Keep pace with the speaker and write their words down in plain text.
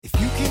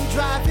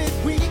drive it,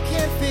 we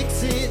can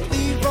fix it.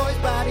 Leroy's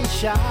Body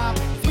Shop.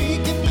 We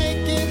can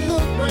make it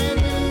look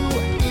brand new.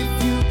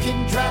 If you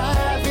can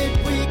drive it,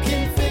 we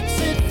can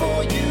fix it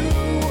for you.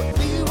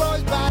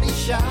 Leroy's Body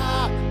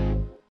Shop.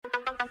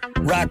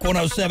 Rock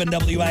 107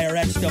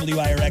 WIRX,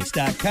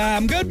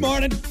 WIRX.com. Good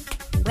morning,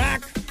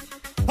 Rock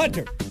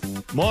Hunter.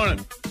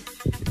 Morning.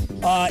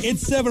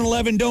 It's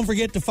 7-Eleven. Don't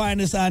forget to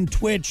find us on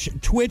Twitch,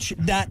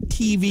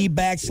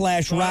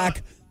 twitch.tv/rock I don't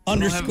have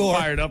underscore. it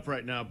fired up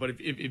right now, but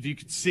if you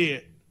could see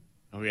it,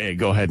 okay,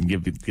 go ahead and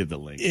give the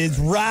link. It's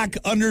rock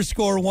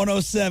underscore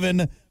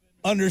 107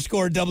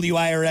 underscore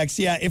WIRX.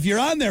 Yeah, if you're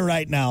on there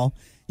right now,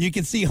 you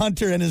can see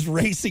Hunter and his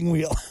racing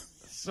wheel.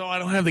 So I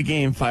don't have the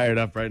game fired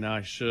up right now.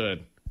 I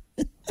should.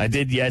 I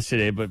did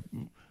yesterday, but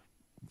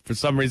for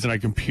some reason our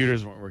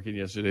computers weren't working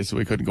yesterday, so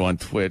we couldn't go on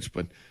Twitch.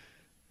 But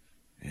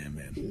yeah,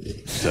 man,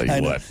 tell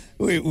you what,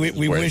 we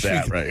wish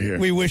right here.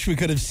 we wish we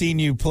could have seen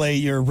you play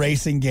your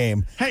racing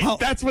game. Hey,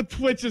 that's what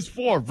Twitch is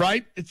for,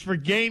 right? It's for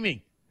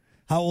gaming.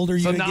 How old are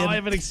you? So now again? I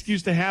have an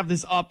excuse to have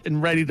this up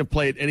and ready to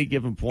play at any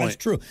given point. That's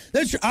true.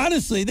 That's true.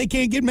 Honestly, they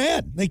can't get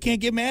mad. They can't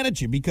get mad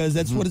at you because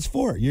that's what it's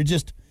for. You're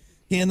just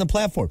in the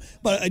platform.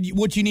 But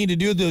what you need to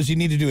do, though, is you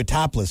need to do a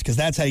topless because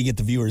that's how you get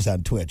the viewers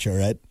on Twitch, all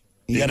right?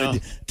 You got to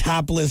do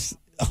topless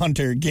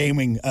Hunter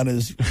gaming on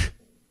his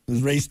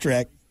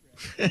racetrack.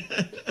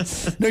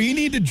 No, you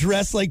need to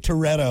dress like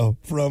Toretto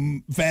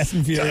from Fast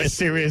and Furious.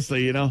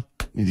 Seriously, you know?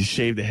 You just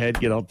shave the head,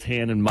 get all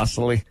tan and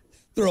muscly.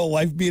 Throw a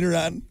wife beater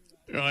on.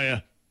 Oh, yeah.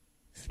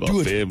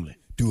 Do it. Family.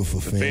 Do it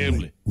for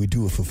family. We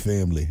do it for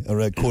family. All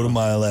right, quarter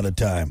mile at a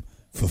time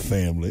for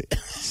family.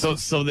 So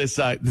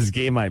this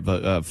game,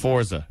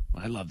 Forza,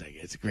 I love that game.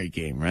 It's a great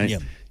game, right? Yeah.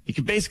 You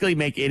can basically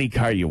make any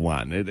car you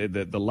want.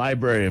 The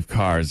library of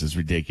cars is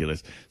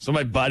ridiculous. So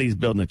my buddy's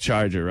building a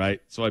Charger,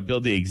 right? So I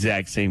build the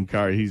exact same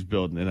car he's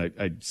building, and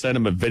I sent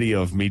him a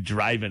video of me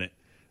driving it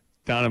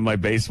down in my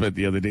basement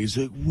the other day. He's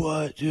like,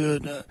 "What,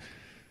 dude?" But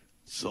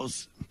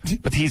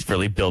he's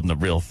really building the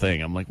real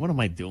thing. I'm like, "What am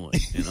I doing?"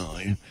 You know.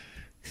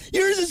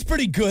 Yours is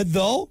pretty good,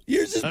 though.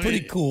 Yours is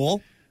pretty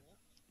cool.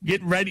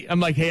 Getting ready.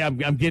 I'm like, hey, I'm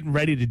getting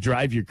ready to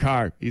drive your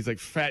car. He's like,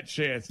 fat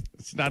chance.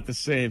 It's not the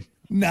same.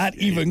 Not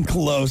even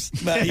close.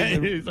 Not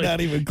even, like, not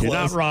even close. You're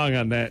not wrong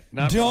on that.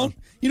 Wrong.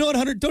 You know what,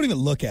 Hunter? Don't even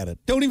look at it.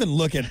 Don't even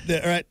look at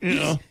it. All right?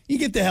 You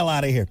get the hell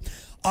out of here.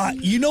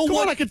 You know Come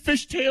what? on, I could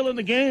fishtail in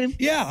the game.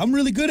 Yeah, I'm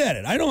really good at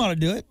it. I know how to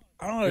do it.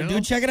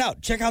 Check it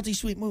out. Check out these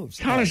sweet moves.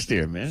 Counter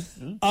steer, man.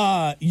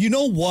 You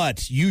know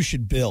what you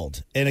should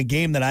build in a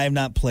game that I have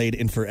not played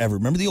in forever?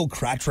 Remember the old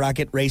Crotch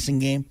Rocket racing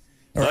game?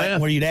 All right, yeah.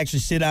 Where you'd actually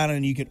sit on it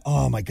and you could,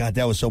 oh my God,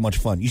 that was so much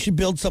fun. You should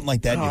build something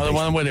like that. The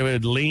one where they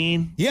would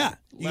lean? Yeah.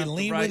 You can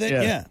lean with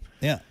it.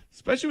 Yeah.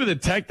 Especially with the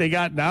tech they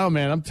got now,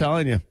 man. I'm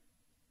telling you.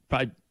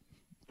 Probably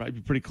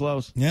be pretty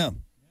close. Yeah.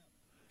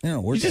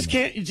 You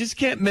just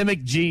can't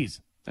mimic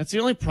G's. That's the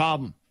only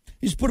problem.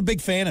 You just put a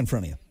big fan in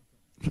front of you.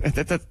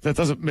 That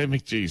doesn't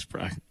mimic G's,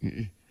 bro.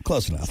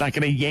 Close enough. It's not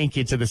going to yank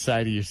you to the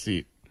side of your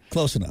seat.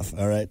 Close enough,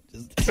 all right?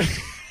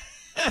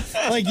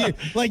 like you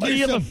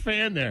have a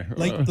fan there.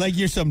 Like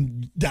you're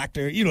some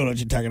doctor. You don't know what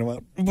you're talking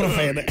about. Put a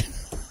fan there.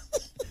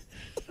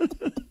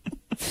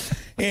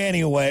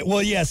 Anyway,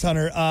 well, yes,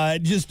 Hunter.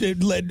 Just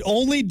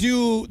only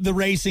do the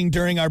racing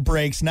during our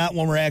breaks, not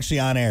when we're actually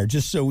on air,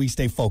 just so we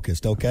stay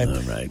focused, okay?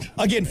 All right.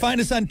 Again,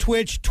 find us on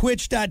Twitch,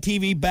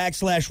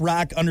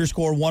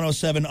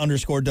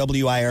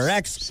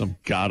 twitch.tv/rock_107_WIRX. Some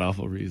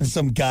god-awful reason.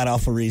 Some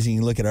god-awful reason.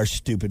 You look at our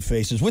stupid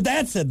faces. With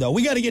that said, though,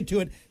 we got to get to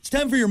it. It's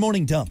time for your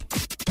morning dump.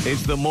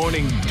 It's the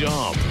Morning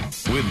Dump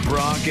with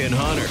Brock and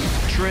Hunter.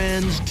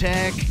 Trends,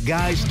 tech,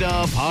 guy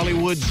stuff,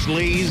 Hollywood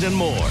sleaze, and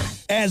more.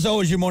 As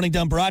always, your morning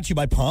dump brought to you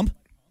by Pump.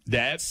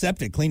 That's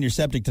Septic. Clean your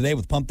septic today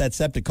with Pump That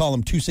Septic. Call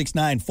them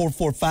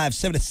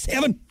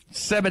 269-445-77.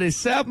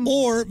 77.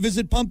 Or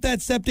visit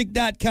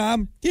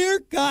pumpthatseptic.com.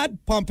 Dear God,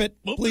 pump it,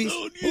 please.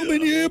 Pump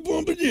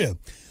it, yeah.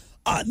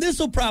 This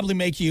will probably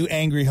make you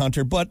angry,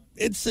 Hunter, but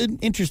it's an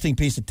interesting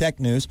piece of tech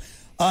news.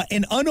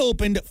 An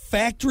unopened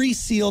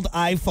factory-sealed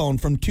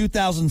iPhone from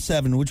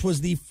 2007, which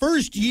was the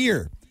first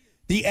year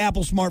the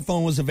Apple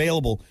smartphone was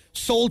available,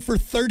 sold for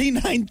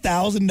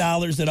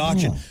 $39,000 at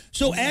auction.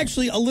 So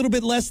actually a little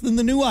bit less than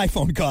the new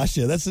iPhone cost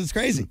you. It's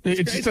crazy.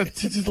 It's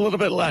just a little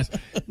bit less.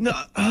 No,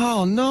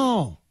 oh,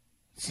 no.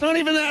 It's not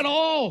even that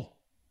old.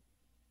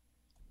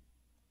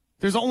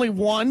 There's only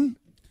one.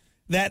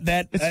 You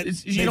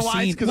know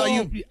why? It's because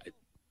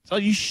all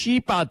you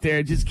sheep out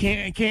there just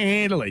can't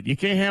handle it. You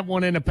can't have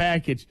one in a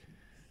package.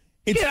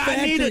 It's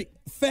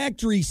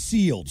factory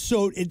sealed,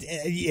 so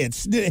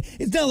it's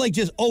not like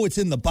just it's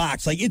in the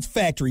box. Like it's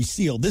factory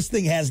sealed. This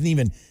thing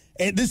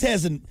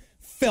hasn't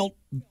felt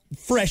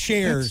fresh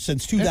air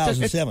since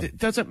 2007. It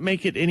doesn't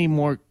make it any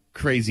more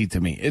crazy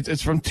to me.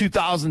 It's from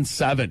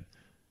 2007.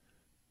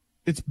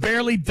 It's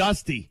barely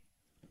dusty.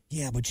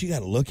 Yeah, but you got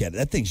to look at it.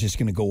 That thing's just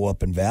going to go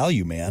up in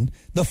value, man.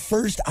 The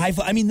first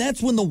iPhone. I mean,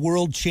 that's when the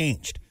world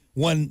changed.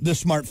 When the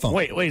smartphone.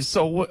 Wait.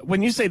 So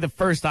when you say the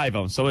first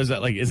iPhone, so is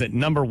it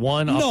number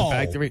one off the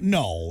factory?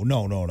 No.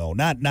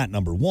 Not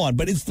number one,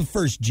 but it's the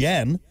first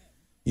gen.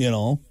 You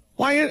know.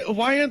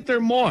 Why aren't there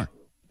more?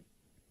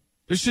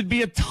 There should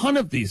be a ton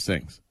of these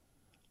things.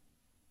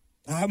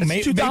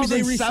 It's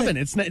 2007.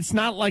 It's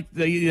not like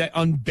they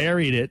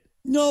unburied it.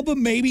 No, but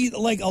maybe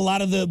like a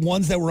lot of the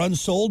ones that were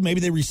unsold, maybe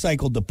they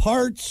recycled the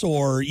parts,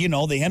 or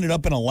they ended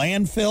up in a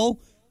landfill.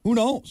 Who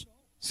knows?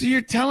 So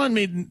you're telling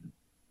me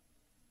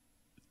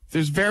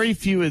there's very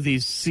few of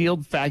these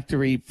sealed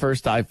factory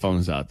first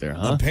iPhones out there,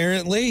 huh?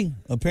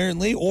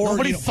 Apparently, or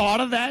nobody thought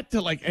of that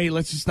to like, hey,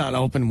 let's just not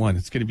open one.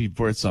 It's going to be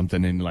worth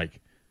something in like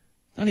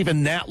not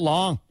even that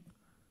long.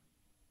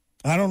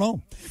 I don't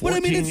know. But I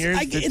mean,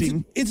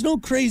 it's no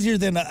crazier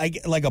than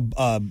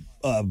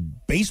a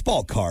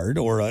baseball card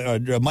or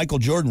a Michael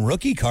Jordan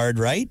rookie card,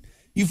 right?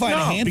 You find a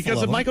handful because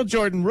of them. Michael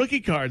Jordan rookie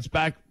cards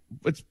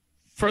it's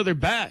further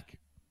back.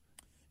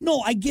 No,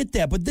 I get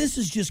that, but this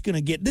is just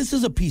going to this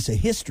is a piece of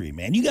history,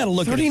 man. You got to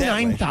look at it that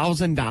way.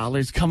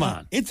 $39,000. Come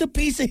on. It's a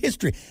piece of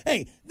history.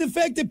 Hey, the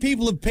fact that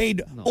people have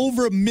paid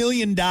over $1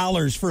 million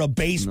for a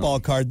baseball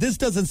card, this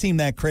doesn't seem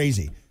that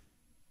crazy.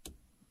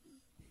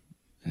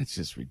 That's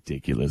just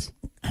ridiculous.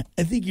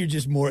 I think you're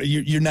just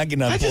you're not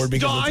getting on board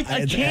because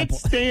I can't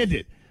stand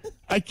it.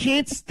 I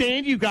can't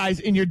stand you guys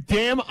and your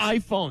damn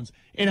iPhones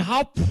and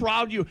how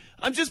proud you.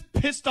 I'm just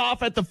pissed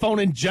off at the phone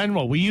in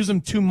general. We use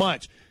them too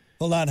much.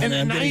 Hold on, honey,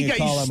 and now you got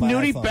you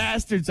snooty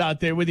bastards out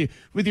there with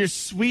your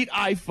sweet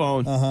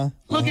iPhone.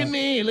 Look at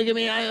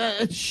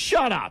me.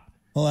 Shut up.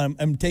 Hold on,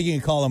 I'm taking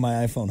a call on my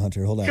iPhone,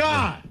 Hunter. Hold on.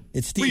 God.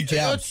 It's Steve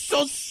Jobs. It's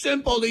so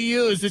simple to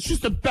use. It's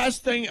just the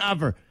best thing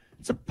ever.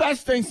 It's the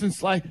best thing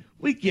since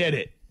we get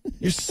it.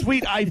 Your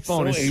sweet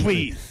iPhone is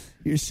sweet.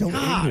 You're so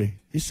angry.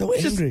 You're so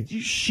angry. You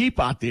sheep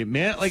out there,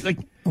 man. Like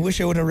I wish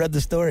I would have read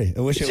the story.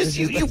 I wish it was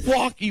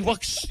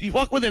you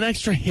walk with an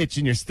extra hitch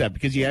in your step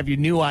because you have your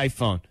new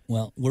iPhone.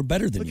 Well, we're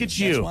better than you. Look at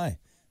you. That's why.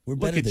 We're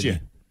better than you.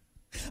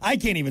 I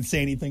can't even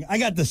say anything. I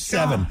got the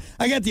 7.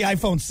 I got the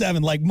iPhone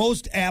 7. Like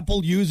most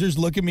Apple users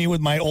look at me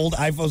with my old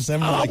iPhone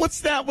 7. What's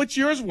that? What's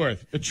yours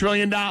worth? $1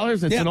 trillion?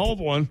 It's an old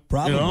one.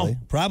 Probably.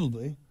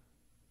 Probably.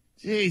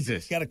 Jesus.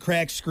 It's got a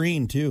cracked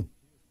screen, too.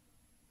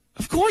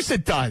 Of course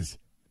it does.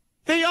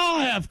 They all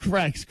have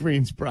cracked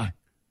screens, Brock.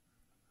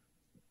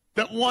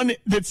 That one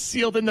that's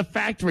sealed in the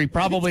factory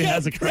probably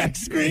has a cracked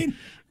screen.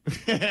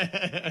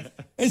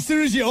 As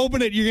soon as you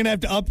open it, you're going to have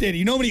to update it.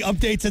 You know how many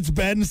updates it's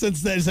been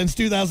since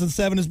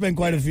 2007? It's been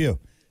quite a few.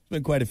 It's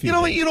been quite a few.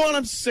 You know what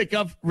I'm sick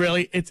of,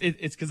 really? It's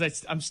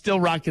because I'm still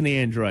rocking the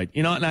Android.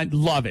 And I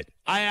love it.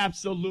 I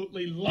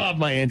absolutely love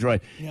my Android.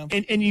 Yeah.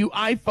 And you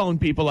iPhone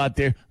people out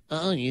there,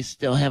 oh, you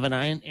still have an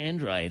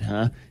Android,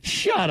 huh?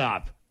 Shut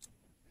up.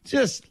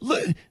 Just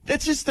look.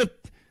 That's just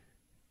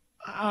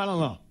I don't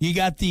know. You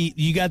got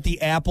the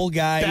Apple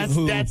guy.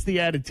 That's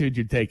the attitude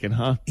you're taking,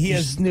 huh? He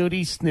is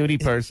snooty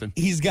person.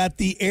 He's got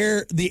the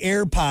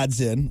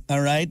AirPods in. All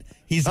right.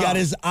 He's got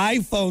his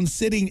iPhone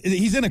sitting.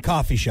 He's in a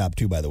coffee shop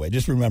too, by the way.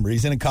 Just remember,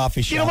 he's in a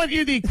coffee shop. You know what?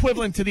 You're the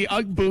equivalent to the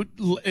UGG boot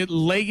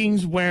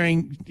leggings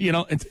wearing.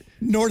 It's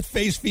North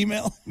Face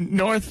female.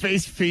 North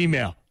Face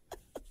female.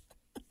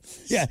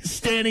 Yeah,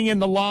 standing in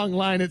the long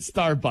line at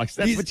Starbucks.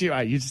 That's what you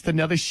are. You're just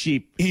another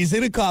sheep. He's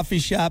in a coffee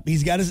shop.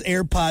 He's got his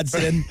AirPods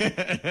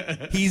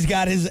in. He's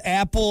got his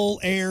Apple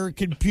Air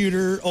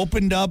computer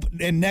opened up,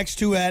 and next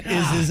to it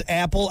is his his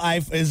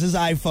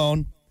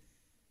iPhone.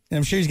 And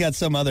I'm sure he's got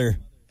some other.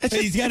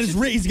 He's got his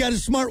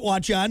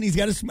smartwatch on. He's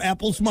got his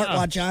Apple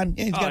smartwatch on.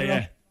 Yeah, he's got it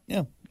on.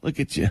 Yeah. Look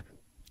at you.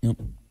 Yep.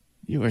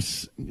 You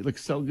look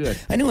so good.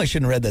 I knew I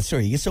shouldn't have read that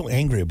story. You get so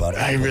angry about it.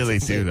 I really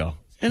do, though.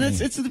 And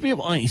it's the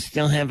people, oh, you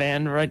still have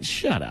Android?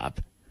 Shut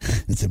up.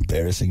 It's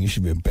embarrassing. You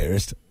should be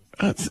embarrassed.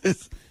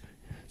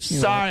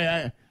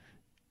 Sorry,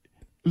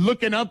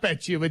 looking up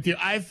at you with your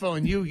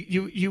iPhone,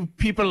 you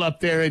people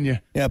up there and you.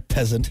 Yeah,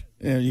 peasant.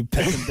 Yeah, you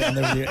peasant down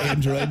there with your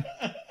Android.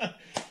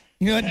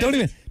 You know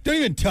what? Don't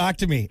even talk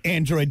to me,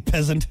 Android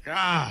peasant.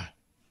 Yeah.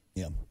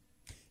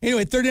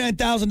 Anyway,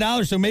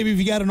 $39,000. So maybe if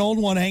you got an old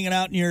one hanging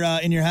out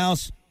in your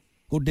house,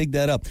 go dig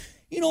that up.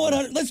 You know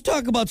what? Let's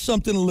talk about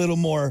something a little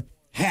more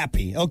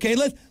happy. Okay,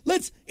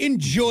 let's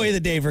enjoy the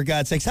day, for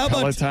God's sakes. How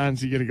about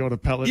Pelotons? You gonna go to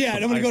Peloton? Yeah,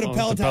 I'm gonna go to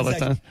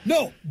Peloton.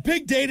 No,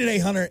 big day today,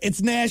 Hunter.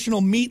 It's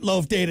National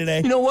Meatloaf Day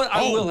today. You know what?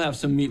 I will have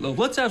some meatloaf.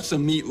 Let's have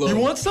some meatloaf. You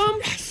want some?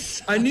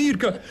 Yes. I knew you'd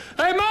go.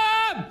 Hey,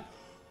 Mom!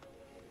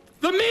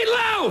 The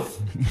meatloaf!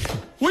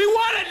 We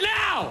want it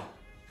now!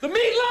 The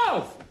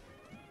meatloaf!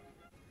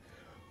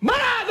 Mom,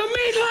 the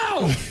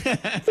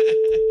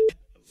meatloaf!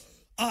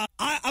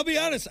 I'll be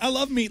honest. I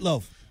love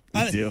meatloaf.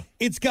 Me too.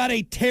 It's got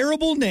a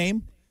terrible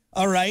name.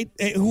 All right.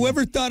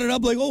 Whoever thought it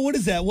up, like, oh, what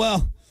is that?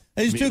 Well,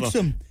 I just took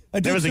some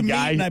meat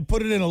and I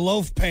put it in a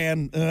loaf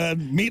pan.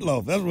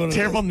 Meatloaf. That's what it is.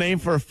 Terrible name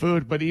for a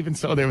food, but even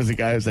so, there was a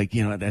guy who was like,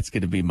 you know what, that's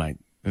gonna be my name.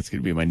 That's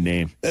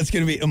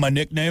gonna be my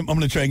nickname. I'm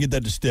gonna try and get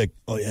that to stick.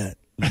 Oh yeah,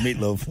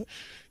 meatloaf.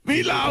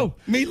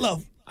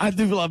 Meatloaf. I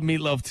do love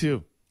meatloaf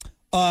too.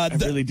 I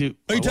really do.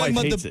 Are you talking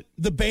about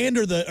the band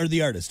or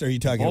the artist? Are you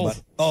talking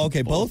about? Oh,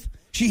 okay, both.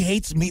 She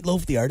hates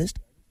Meatloaf, the artist.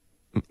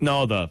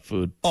 No, the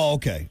food. Oh,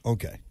 okay.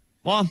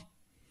 Well,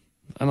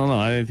 I don't know.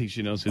 I didn't think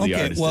she knows who the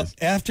Okay, artist well, is.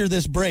 after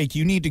this break,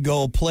 you need to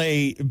go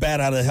play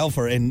Bat Out of Hell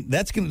for her, and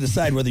that's going to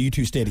decide whether you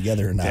two stay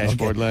together or not.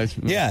 Dashboard okay? lights.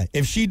 Yeah,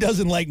 if she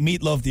doesn't like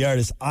Meatloaf, the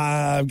artist,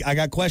 I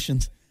got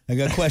questions.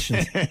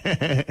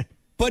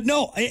 But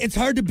no, it's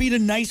hard to beat a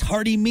nice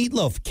hearty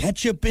meatloaf.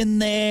 Ketchup in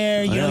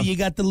there, you know. You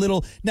got the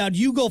little. Now, do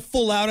you go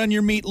full out on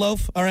your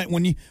meatloaf? All right,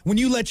 when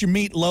you let your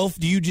meat loaf,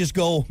 do you just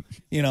go,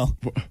 you know?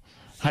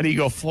 How do you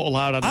go full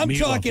out on the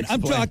meatloaf?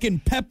 I'm talking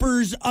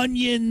peppers,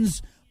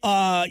 onions.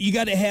 You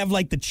got to have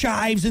like the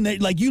chives in there.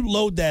 Like you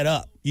load that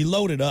up. You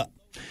load it up.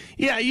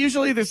 Yeah,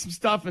 usually there's some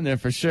stuff in there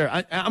for sure.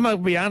 I'm gonna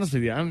be honest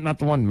with you. I'm not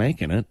the one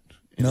making it.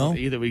 You know,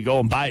 either we go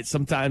and buy it.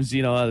 Sometimes,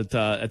 you know, at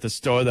the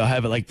store they'll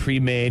have it like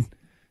pre-made.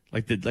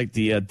 Like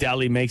the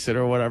deli makes it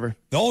or whatever.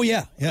 Oh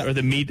yeah. Or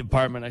the meat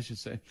department, I should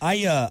say.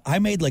 I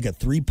made like a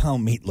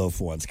 3-pound meatloaf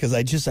once because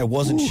I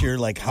wasn't sure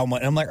like how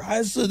much. I'm like,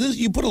 so this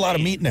you put a lot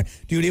of meat in there,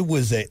 dude.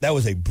 That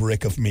was a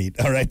brick of meat.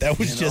 All right, that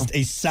was just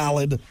a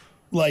solid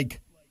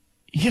like.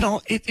 You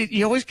know,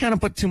 you always kind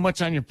of put too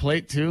much on your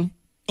plate too.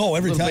 Oh,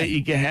 every time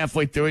you get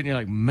halfway through it and you're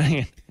like,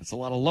 man, that's a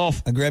lot of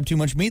loaf. I grabbed too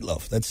much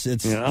meatloaf.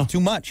 It's too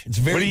much. It's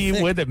very. What do you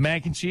thick. eat with it?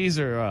 Mac and cheese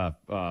or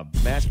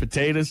mashed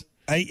potatoes?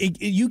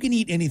 You can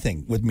eat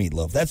anything with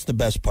meatloaf. That's the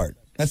best part.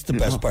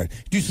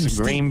 Do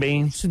some green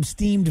beans, some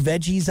steamed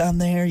veggies on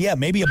there. Yeah,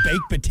 maybe a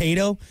baked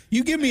potato.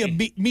 You give me a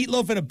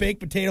meatloaf and a baked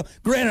potato.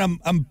 Granted,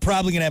 I'm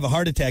probably gonna have a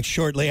heart attack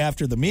shortly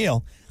after the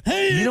meal.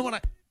 Hey, you know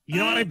what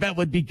I bet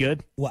would be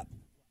good? What?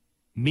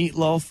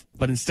 Meatloaf,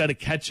 but instead of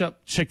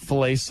ketchup,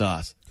 Chick-fil-A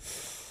sauce.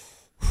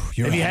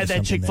 Have you had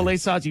that Chick-fil-A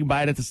sauce? You can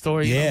buy it at the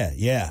store.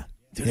 Yeah.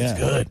 Dude, it's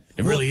good.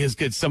 It really is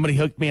good. Somebody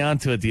hooked me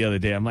onto it the other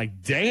day. I'm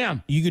like,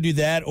 damn. You could do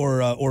that,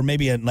 or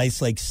maybe a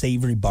nice like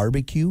savory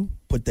barbecue.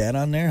 Put that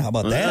on there. How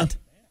about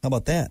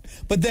that?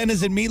 But then,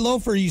 is it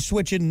meatloaf, or are you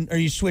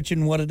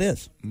switching what it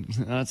is?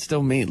 It's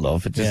still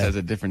meatloaf. It just has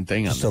a different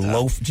thing on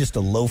it. Just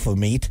a loaf of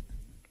meat.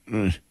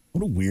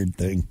 What a weird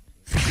thing.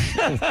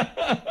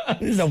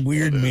 This is a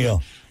weird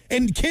meal.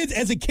 And kids,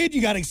 as a kid,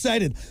 you got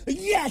excited.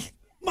 Yes,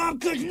 Mom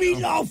cooks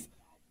meatloaf.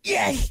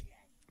 Yes.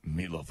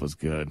 Meatloaf was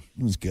good.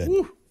 It was good.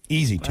 Woo.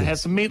 Easy too. I had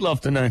some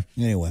meatloaf tonight.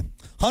 Anyway,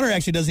 Hunter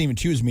actually doesn't even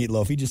choose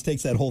meatloaf. He just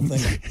takes that whole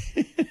thing.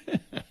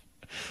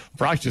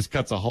 Brock just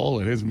cuts a hole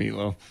in his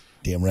meatloaf.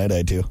 Damn right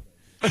I do.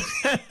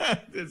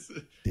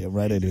 Damn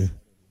right I do.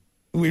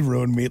 We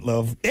ruined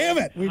meatloaf. Damn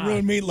it, we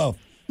ruined meatloaf.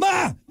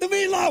 Ma, the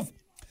meatloaf.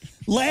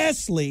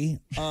 Lastly,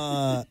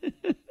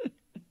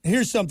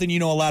 here's something you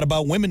know a lot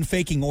about: women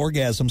faking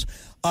orgasms.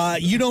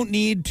 You don't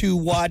need to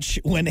watch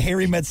When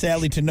Harry Met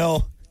Sally to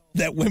know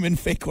that women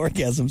fake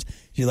orgasms.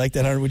 Do you like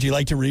that, Hunter? Would you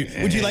like to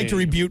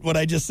rebuke what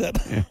I just said?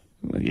 Yeah.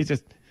 Well, you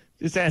just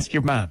ask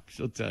your mom.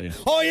 She'll tell you.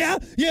 Oh yeah,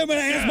 yeah. But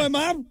I ask my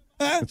mom.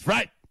 Huh? That's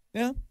right.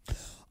 Yeah.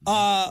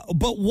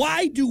 But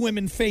why do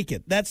women fake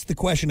it? That's the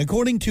question.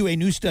 According to a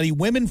new study,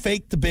 women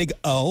fake the big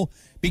O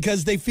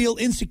because they feel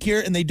insecure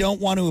and they don't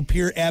want to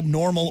appear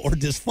abnormal or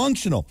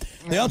dysfunctional.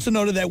 They also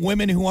noted that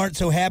women who aren't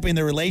so happy in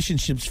their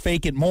relationships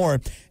fake it more.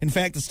 In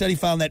fact, the study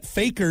found that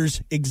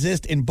fakers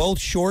exist in both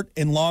short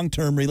and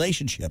long-term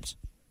relationships.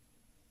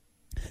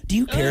 Do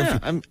you care?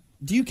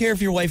 Do you care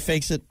if your wife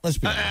fakes it? Let's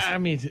be honest. I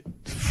mean,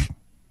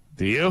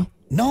 do you?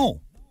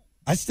 No.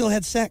 I still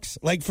had sex.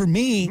 Like, for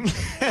me,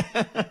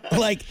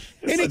 like,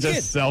 it's such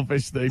a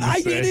selfish thing to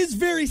say. It is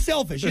very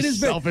selfish. It is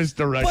selfish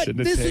direction to take.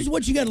 But this is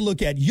what you got to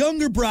look at.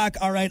 Younger Brock,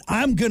 all right,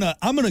 I'm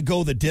gonna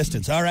go the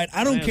distance, all right?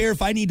 I don't care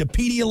if I need to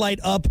Pedialyte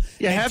up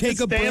and take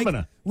a break.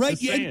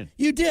 Right?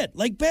 You did.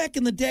 Like, back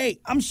in the day,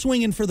 I'm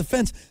swinging for the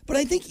fence. But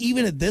I think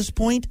even at this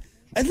point,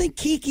 I think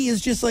Kiki is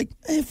just like,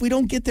 if we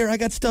don't get there, I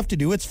got stuff to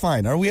do. It's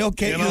fine. Are we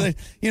okay?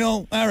 You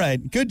know, all right.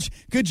 Good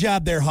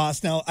job there,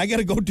 Haas. Now I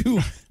gotta go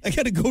do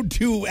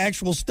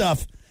actual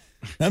stuff.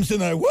 I'm sitting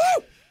there, woo!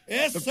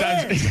 Yes,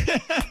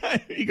 sir.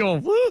 You go,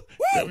 woo? Is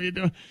that what you're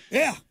doing?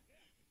 Yeah.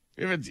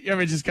 You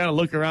ever just kind of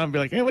look around and be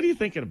like, hey, what are you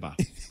thinking about?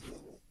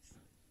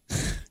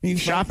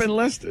 Shopping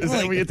list? Is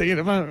that what you're thinking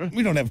about?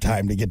 We don't have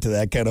time to get to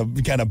that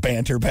kind of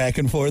banter back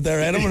and forth. All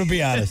right, I'm going to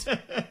be honest. All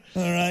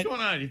right. What's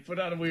going on? You put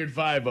out a weird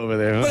vibe over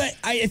there. Huh? But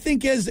I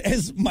think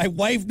as my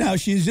wife now,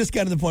 she's just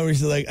gotten to the point where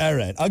she's like, all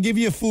right, I'll give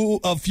you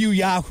a few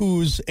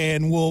yahoos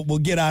and we'll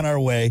get on our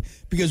way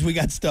because we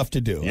got stuff to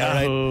do.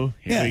 Yahoo! All right?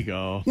 Here we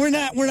go. We're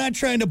not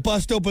trying to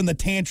bust open the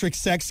tantric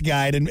sex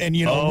guide and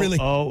really.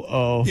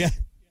 Yeah.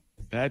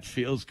 That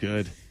feels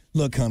good.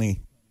 Look,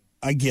 honey.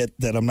 I get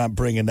that I'm not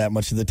bringing that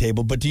much to the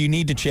table, but do you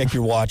need to check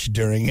your watch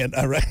during it?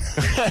 All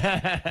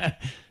right.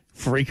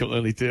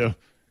 Frequently, too.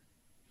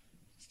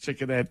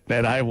 Checking that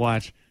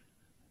iWatch.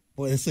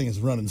 Boy, this thing is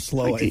running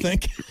slow, I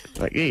think.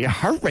 Like, your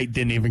heart rate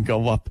didn't even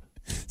go up.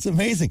 It's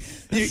amazing.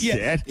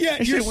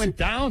 It shit went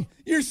down.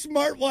 Your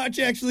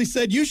smartwatch actually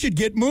said you should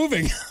get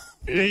moving.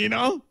 You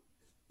know?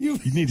 You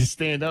need to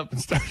stand up and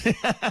start.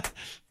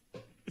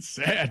 It's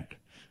sad.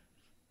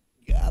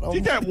 God,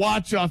 take that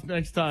watch off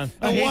next time.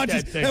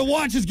 That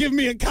watch is giving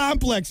me a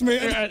complex,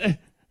 man.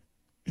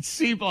 It's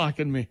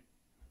C-blocking me.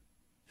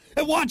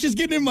 That watch is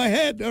getting in my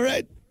head, all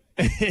right?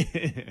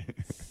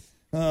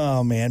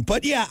 Oh, man.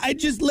 But, yeah,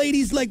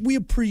 ladies, like, we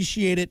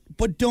appreciate it,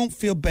 but don't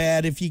feel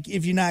bad if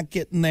you're not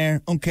getting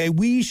there, okay?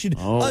 We should,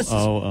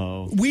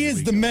 we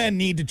as the men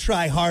need to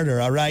try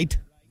harder, all right?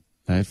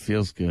 That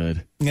feels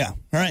good. Yeah, all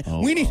right.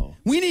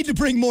 We need to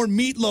bring more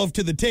meatloaf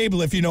to the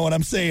table, if you know what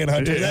I'm saying,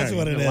 Hunter. That's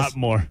what it is. A lot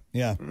more.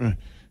 Yeah.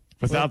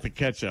 Without the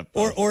ketchup.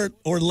 Or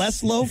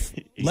less loaf?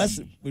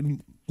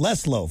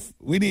 Less loaf.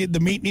 The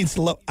meat needs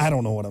to loaf. I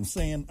don't know what I'm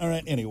saying. All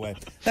right, anyway.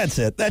 That's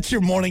it. That's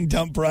your morning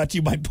dump brought to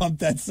you by Pump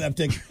That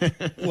Septic.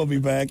 We'll be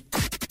back.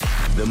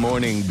 The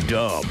Morning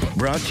Dump,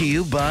 brought to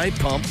you by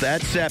Pump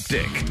That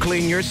Septic.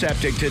 Clean your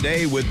septic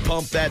today with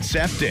Pump That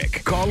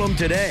Septic. Call them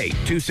today,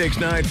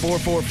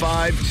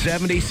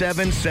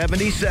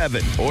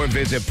 269-445-7777, or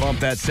visit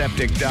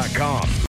pumpthatseptic.com.